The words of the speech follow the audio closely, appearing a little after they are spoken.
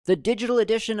The digital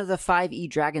edition of the 5e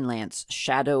Dragonlance,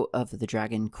 Shadow of the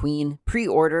Dragon Queen,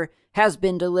 pre-order has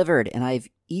been delivered, and I've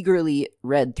eagerly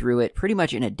read through it pretty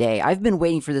much in a day. I've been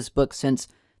waiting for this book since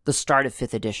the start of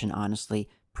 5th edition, honestly,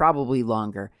 probably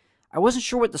longer. I wasn't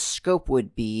sure what the scope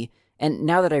would be, and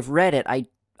now that I've read it,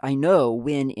 I know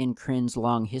when in Kryn's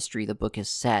long history the book is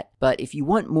set, but if you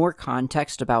want more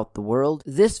context about the world,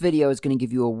 this video is going to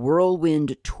give you a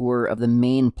whirlwind tour of the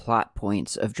main plot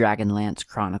points of Dragonlance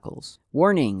Chronicles.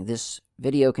 Warning, this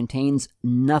video contains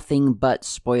nothing but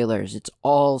spoilers. It's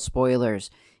all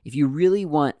spoilers. If you really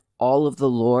want all of the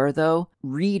lore, though,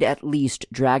 read at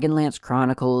least Dragonlance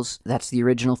Chronicles, that's the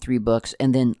original 3 books,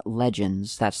 and then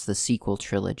Legends, that's the sequel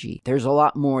trilogy. There's a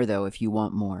lot more, though, if you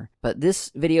want more. But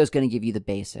this video is going to give you the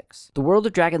basics. The world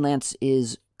of Dragonlance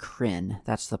is Kryn,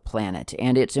 that's the planet,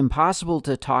 and it's impossible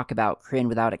to talk about Kryn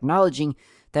without acknowledging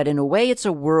that in a way it's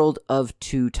a world of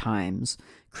 2 times.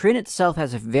 Kryn itself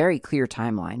has a very clear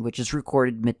timeline, which is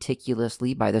recorded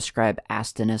meticulously by the scribe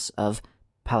Astinus of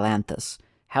Palanthus.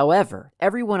 However,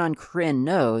 everyone on Kryn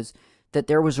knows that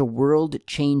there was a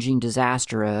world-changing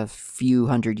disaster a few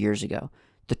hundred years ago.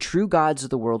 The true gods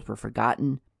of the world were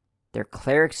forgotten, their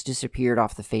clerics disappeared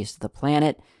off the face of the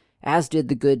planet, as did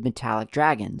the good metallic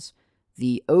dragons.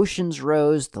 The oceans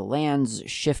rose, the lands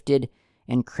shifted,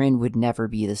 and Kryn would never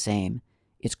be the same.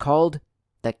 It's called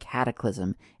the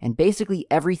Cataclysm, and basically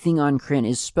everything on Kryn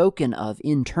is spoken of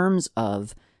in terms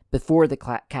of before the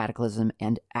Cataclysm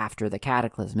and after the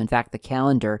Cataclysm. In fact, the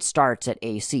calendar starts at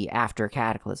AC, after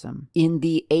Cataclysm. In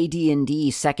the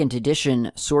AD&D 2nd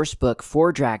edition sourcebook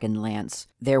for Dragonlance,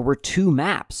 there were 2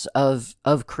 maps of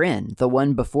Kryn, the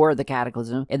one before the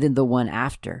Cataclysm and then the one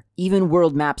after. Even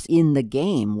world maps in the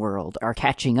game world are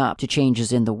catching up to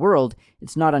changes in the world.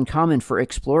 It's not uncommon for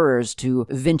explorers to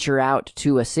venture out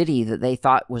to a city that they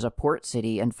thought was a port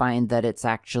city and find that it's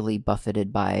actually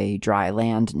buffeted by dry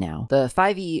land now. The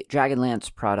 5e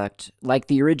Dragonlance product, like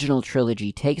the original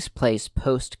trilogy, takes place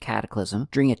post-Cataclysm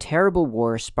during a terrible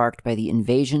war sparked by the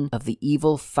invasion of the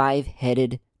evil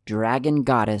 5-headed dragon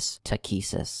goddess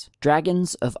Takesis.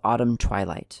 Dragons of Autumn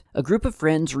Twilight. A group of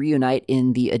friends reunite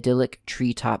in the idyllic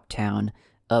treetop town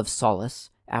of Solace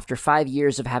after 5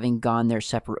 years of having gone their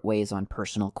separate ways on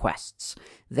personal quests.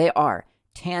 They are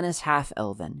Tanis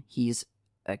Half-Elven. He's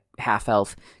a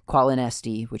half-elf,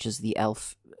 Qualinesti, which is the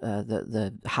elf,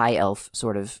 the high elf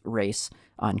sort of race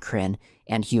on Kryn,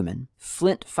 and human.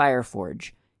 Flint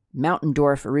Fireforge, Mountain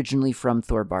Dwarf originally from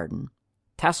Thorbarden.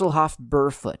 Tasselhoff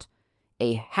Burrfoot,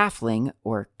 a halfling,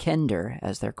 or Kender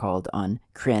as they're called on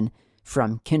Kryn,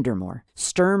 from Kindermoor.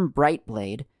 Sturm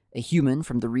Brightblade, a human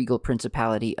from the regal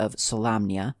principality of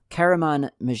Solamnia. Karaman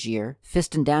Majir,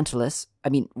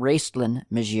 Raistlin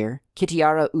Majir,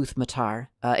 Kitiara Uthmatar,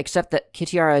 except that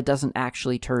Kitiara doesn't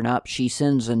actually turn up. She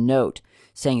sends a note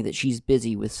saying that she's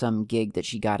busy with some gig that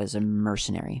she got as a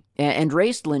mercenary. And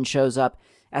Raistlin shows up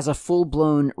as a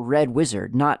full-blown red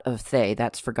wizard, not of Thay,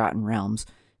 that's Forgotten Realms,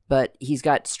 but he's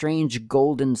got strange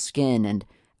golden skin and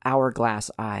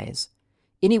hourglass eyes.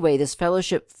 Anyway, this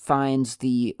fellowship finds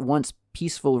the once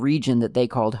peaceful region that they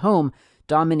called home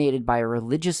dominated by a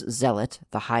religious zealot,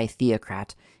 the High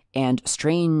Theocrat, and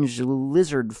strange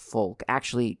lizard folk,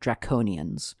 actually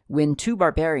draconians. When 2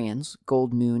 barbarians,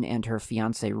 Goldmoon and her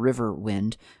fiancé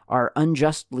Riverwind, are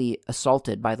unjustly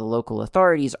assaulted by the local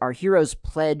authorities, our heroes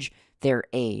pledge their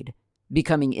aid,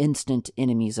 becoming instant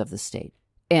enemies of the state,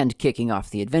 and kicking off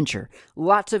the adventure.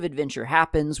 Lots of adventure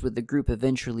happens, with the group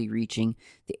eventually reaching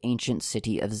the ancient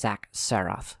city of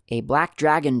Zack-Sarath. A black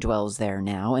dragon dwells there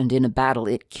now, and in a battle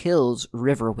it kills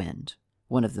Riverwind,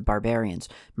 one of the barbarians.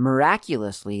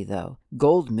 Miraculously, though,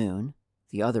 Goldmoon,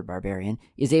 the other barbarian,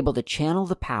 is able to channel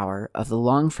the power of the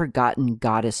long-forgotten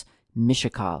goddess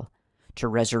Mishakal to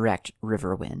resurrect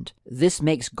Riverwind. This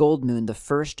makes Goldmoon the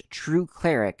first true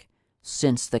cleric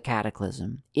since the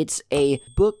Cataclysm. It's a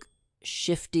book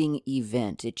shifting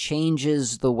event. It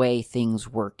changes the way things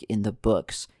work in the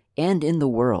books and in the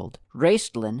world.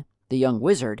 Raistlin, the young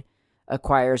wizard,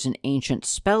 acquires an ancient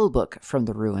spell book from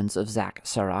the ruins of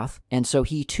Zack-Sarath, and so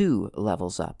he too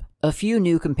levels up. A few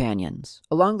new companions.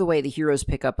 Along the way, the heroes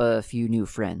pick up a few new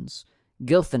friends.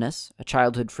 Gilthanas, a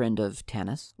childhood friend of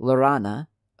Tanis. Lorana,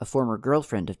 a former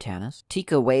girlfriend of Tanis.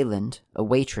 Tika Wayland, a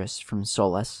waitress from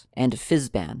Solace. And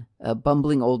Fizban, a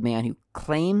bumbling old man who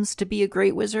claims to be a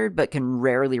great wizard, but can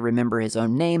rarely remember his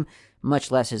own name,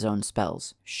 much less his own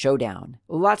spells. Showdown.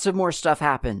 Lots of more stuff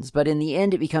happens, but in the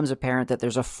end it becomes apparent that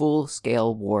there's a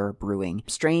full-scale war brewing.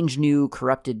 Strange new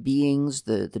corrupted beings,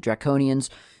 the Draconians,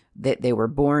 they were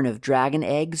born of dragon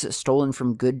eggs stolen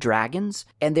from good dragons,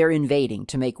 and they're invading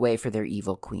to make way for their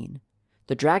evil queen.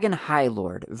 The Dragon High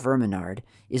Lord, Verminard,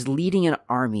 is leading an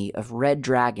army of red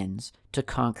dragons to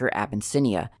conquer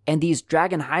Abyssinia. And these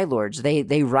Dragon High Lords,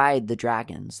 they ride the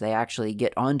dragons. They actually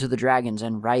get onto the dragons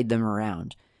and ride them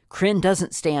around. Krynn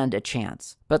doesn't stand a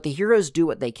chance, but the heroes do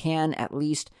what they can, at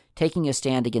least taking a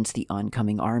stand against the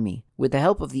oncoming army. With the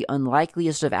help of the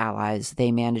unlikeliest of allies,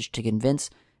 they manage to convince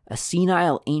a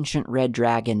senile ancient red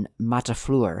dragon,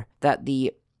 Matafleur, that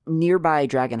the nearby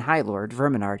Dragon High Lord,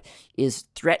 Verminard, is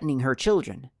threatening her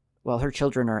children. Well, her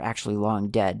children are actually long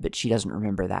dead, but she doesn't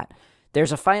remember that.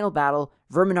 There's a final battle,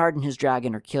 Verminard and his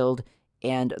dragon are killed,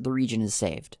 and the region is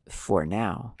saved, for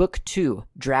now. Book 2,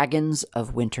 Dragons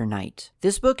of Winter Night.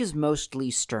 This book is mostly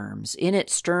Sturm's. In it,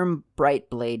 Sturm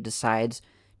Brightblade decides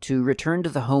to return to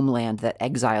the homeland that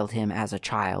exiled him as a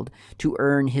child, to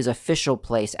earn his official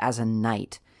place as a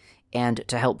knight, and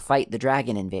to help fight the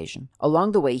dragon invasion.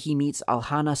 Along the way, he meets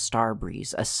Alhana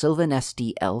Starbreeze, a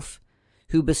Sylvanesti elf,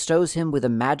 who bestows him with a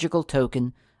magical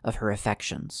token of her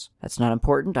affections. That's not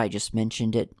important, I just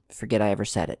mentioned it. Forget I ever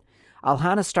said it.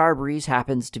 Alhana Starbreeze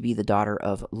happens to be the daughter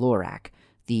of Lorak,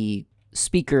 the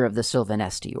speaker of the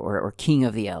Sylvanesti, or king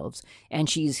of the elves, and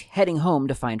she's heading home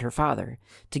to find her father.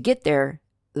 To get there,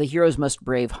 the heroes must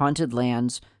brave haunted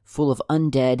lands full of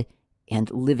undead and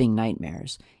living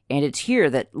nightmares. And it's here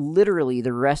that literally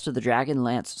the rest of the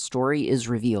Dragonlance story is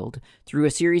revealed. Through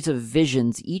a series of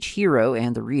visions, each hero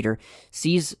and the reader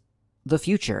sees the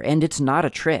future, and it's not a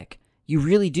trick. You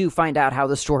really do find out how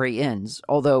the story ends,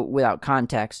 although without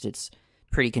context, it's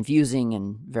pretty confusing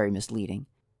and very misleading.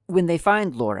 When they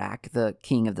find Lorak, the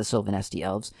king of the Sylvanesti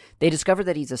elves, they discover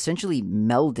that he's essentially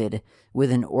melded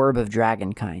with an orb of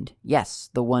dragonkind. Yes,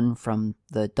 the one from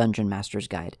the Dungeon Master's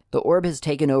Guide. The orb has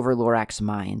taken over Lorak's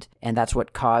mind, and that's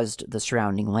what caused the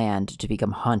surrounding land to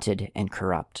become haunted and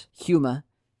corrupt. Huma,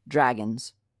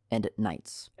 dragons, and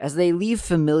knights. As they leave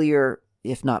familiar,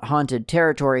 if not haunted,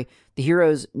 territory, the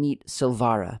heroes meet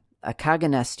Silvara, a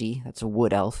Kaganesti, that's a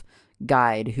wood elf,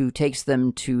 guide who takes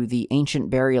them to the ancient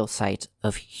burial site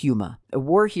of Huma. A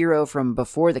war hero from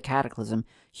before the Cataclysm,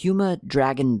 Huma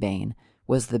Dragonbane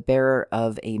was the bearer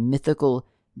of a mythical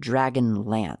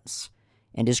Dragonlance,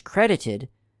 and is credited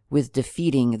with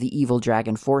defeating the evil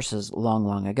dragon forces long,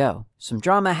 long ago. Some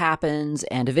drama happens,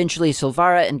 and eventually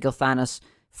Silvara and Gilthanas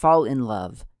fall in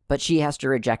love, but she has to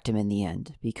reject him in the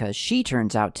end, because she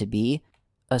turns out to be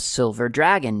a silver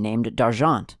dragon named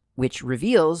D'Argent, which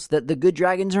reveals that the good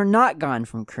dragons are not gone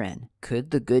from Krynn.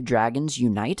 Could the good dragons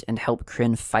unite and help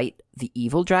Krynn fight the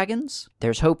evil dragons?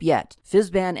 There's hope yet.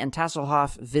 Fizban and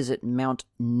Tasselhoff visit Mount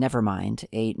Nevermind,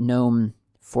 a gnome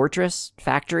fortress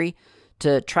factory,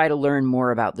 to try to learn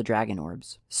more about the dragon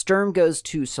orbs. Sturm goes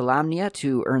to Solamnia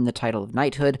to earn the title of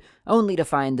knighthood, only to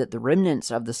find that the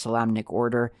remnants of the Solamnic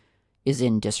order is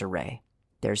in disarray.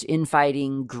 There's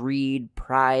infighting, greed,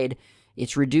 pride.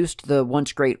 It's reduced the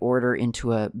once great order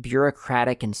into a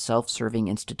bureaucratic and self-serving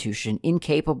institution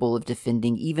incapable of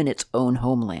defending even its own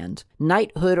homeland.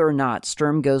 Knighthood or not,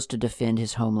 Sturm goes to defend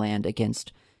his homeland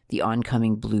against the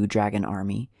oncoming blue dragon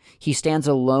army. He stands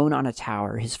alone on a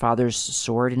tower, his father's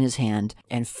sword in his hand,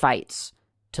 and fights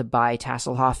to buy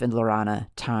Tasselhoff and Laurana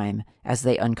time as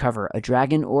they uncover a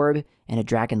dragon orb and a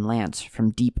dragon lance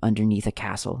from deep underneath a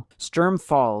castle. Sturm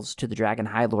falls to the Dragon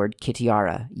High Lord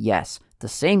Kitiara, yes, the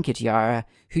same Kitiara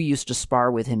who used to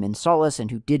spar with him in Solace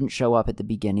and who didn't show up at the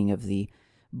beginning of the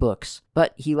books.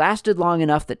 But he lasted long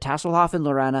enough that Tasselhoff and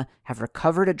Laurana have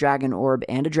recovered a dragon orb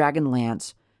and a dragon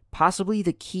lance, possibly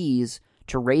the keys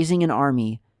to raising an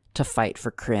army to fight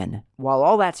for Krynn. While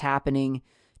all that's happening,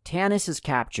 Tanis is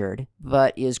captured,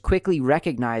 but is quickly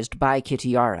recognized by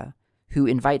Kitiara, who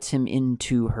invites him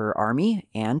into her army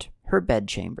and her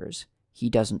bedchambers. He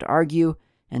doesn't argue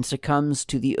and succumbs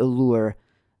to the allure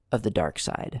of the dark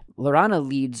side. Laurana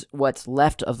leads what's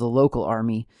left of the local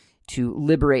army to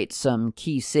liberate some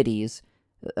key cities,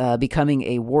 becoming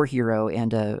a war hero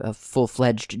and a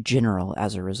full-fledged general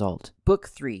as a result. Book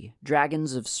 3,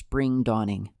 Dragons of Spring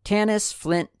Dawning. Tanis,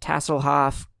 Flint,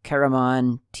 Tasselhoff,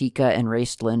 Caramon, Tika, and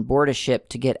Raistlin board a ship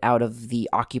to get out of the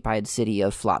occupied city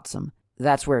of Flotsam.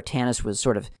 That's where Tanis was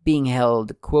sort of being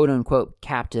held, quote-unquote,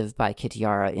 captive by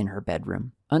Kitiara in her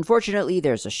bedroom. Unfortunately,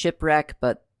 there's a shipwreck,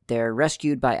 but they're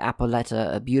rescued by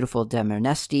Apolletta, a beautiful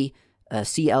Demernesti, a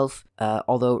sea elf,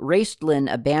 although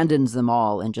Raistlin abandons them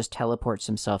all and just teleports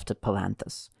himself to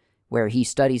Palanthas, where he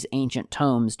studies ancient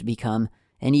tomes to become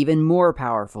an even more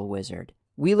powerful wizard.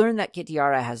 We learn that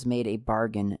Kitiara has made a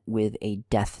bargain with a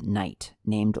death knight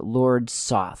named Lord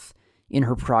Soth in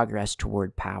her progress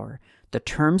toward power. The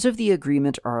terms of the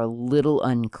agreement are a little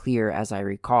unclear, as I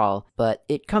recall, but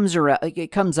it comes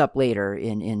up later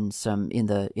in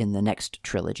the next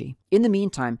trilogy. In the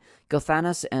meantime,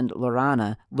 Gilthanas and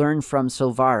Laurana learn from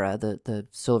Silvara, the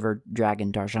silver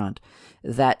dragon d'Argent,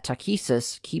 that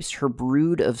Takhisis keeps her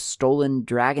brood of stolen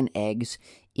dragon eggs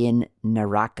in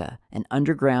Naraka, an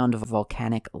underground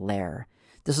volcanic lair.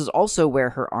 This is also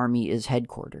where her army is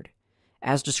headquartered.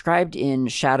 As described in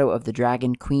Shadow of the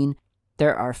Dragon Queen,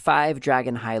 there are 5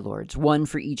 dragon high lords, one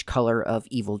for each color of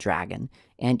evil dragon,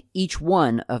 and each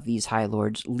one of these high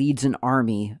lords leads an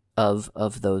army of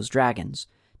those dragons.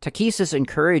 Takhisis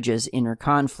encourages inner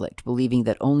conflict, believing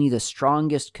that only the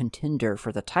strongest contender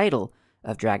for the title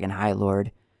of Dragon High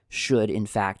Lord should, in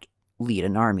fact, lead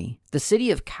an army. The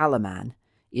city of Kalaman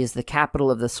is the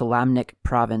capital of the Solamnic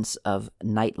province of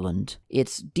Nightland.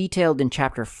 It's detailed in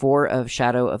Chapter 4 of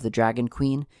Shadow of the Dragon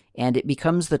Queen, and it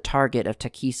becomes the target of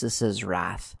Takhisis'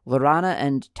 wrath. Laurana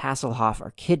and Tasselhoff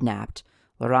are kidnapped,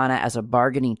 Laurana as a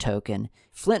bargaining token.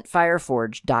 Flint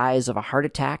Fireforge dies of a heart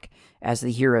attack as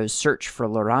the heroes search for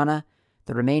Laurana.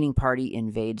 The remaining party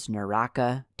invades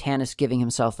Naraka, Tanis giving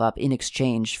himself up in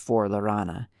exchange for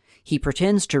Laurana. He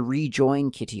pretends to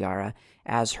rejoin Kitiara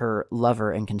as her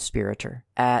lover and conspirator.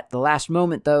 At the last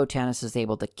moment, though, Tanis is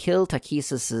able to kill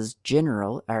Takhisis'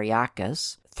 general,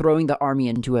 Ariakas, throwing the army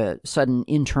into a sudden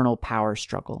internal power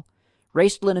struggle.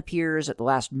 Raistlin appears at the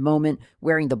last moment,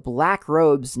 wearing the black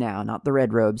robes now, not the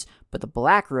red robes, but the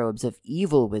black robes of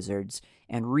evil wizards,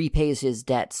 and repays his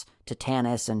debts to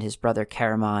Tanis and his brother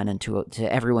Caramon and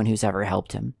to everyone who's ever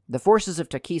helped him. The forces of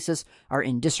Takhisis are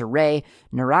in disarray,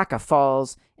 Naraka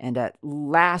falls, and at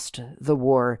last the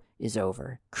war is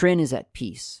over. Kryn is at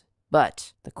peace.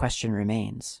 But the question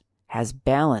remains, has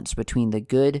balance between the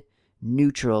good,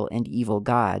 neutral, and evil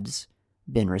gods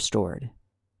been restored?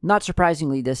 Not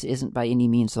surprisingly, this isn't by any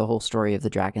means the whole story of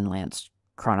the Dragonlance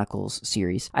Chronicles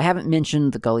series. I haven't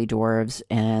mentioned the Gully Dwarves,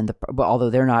 although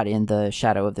they're not in the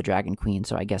Shadow of the Dragon Queen,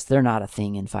 so I guess they're not a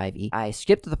thing in 5e. I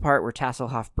skipped the part where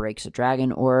Tasselhoff breaks a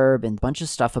dragon orb, and a bunch of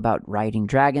stuff about riding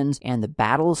dragons, and the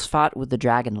battles fought with the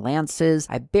dragon lances.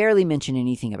 I barely mention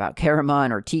anything about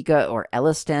Caramon or Tika or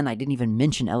Elistan. I didn't even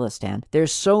mention Elistan.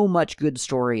 There's so much good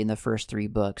story in the first 3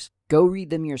 books. Go read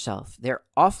them yourself. They're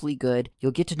awfully good.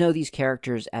 You'll get to know these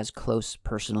characters as close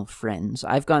personal friends.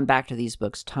 I've gone back to these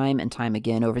books time and time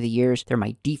again over the years. They're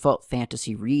my default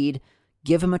fantasy read.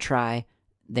 Give them a try.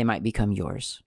 They might become yours.